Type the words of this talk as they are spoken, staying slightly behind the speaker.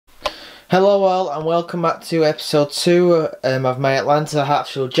Hello all and welcome back to episode 2 of my Atlanta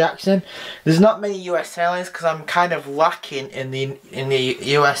Hartsfield Jackson. There's not many US airlines because I'm kind of lacking in the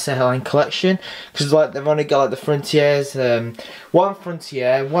US airline collection, because like they've only got like the Frontiers, one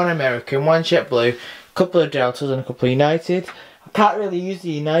Frontier, one American, one JetBlue, a couple of Deltas and a couple of United. I can't really use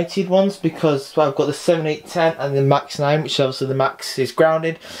the United ones because I've got the 7810 and the MAX 9, which obviously the MAX is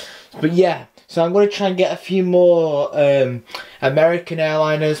grounded. But yeah. So I'm going to try and get a few more American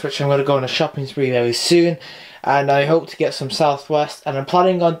airliners, which I'm going to go on a shopping spree very soon. And I hope to get some Southwest. And I'm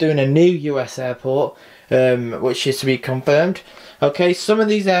planning on doing a new US airport, which is to be confirmed. Okay, some of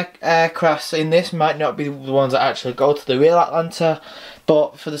these aircrafts in this might not be the ones that actually go to the real Atlanta.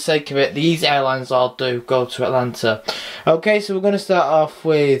 But for the sake of it, these airlines all do go to Atlanta. Okay, so we're going to start off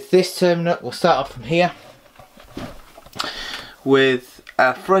with this terminal. We'll start off from here with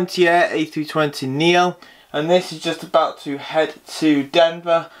Frontier A320neo, and this is just about to head to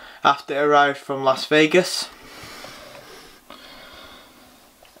Denver after it arrived from Las Vegas.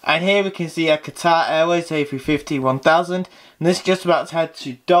 And here we can see a Qatar Airways A350-1000, and this is just about to head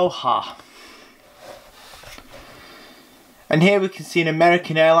to Doha. And here we can see an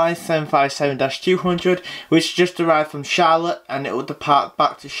American Airlines 757-200, which just arrived from Charlotte, and it will depart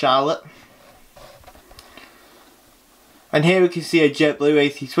back to Charlotte. And here we can see a JetBlue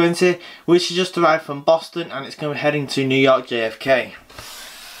A320, which has just arrived from Boston, and it's going to be heading to New York JFK.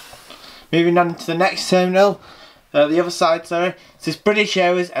 Moving on to the next terminal, the other side, sorry. This is British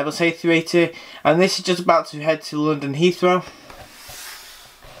Airways Airbus A380, and this is just about to head to London Heathrow.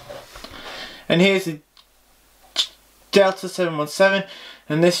 And here's the Delta 717,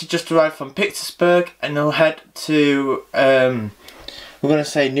 and this has just arrived from Pittsburgh, and they'll head to, we're going to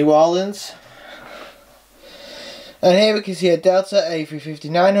say New Orleans. And here we can see a Delta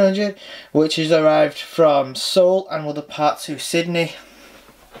A350-900, which has arrived from Seoul and will depart to Sydney.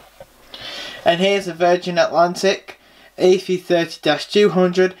 And here's a Virgin Atlantic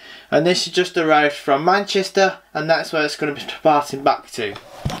A330-200, and this has just arrived from Manchester, and that's where it's going to be departing back to.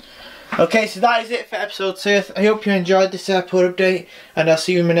 Okay, so that is it for episode 2. I hope you enjoyed this airport update, and I'll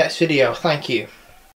see you in my next video. Thank you.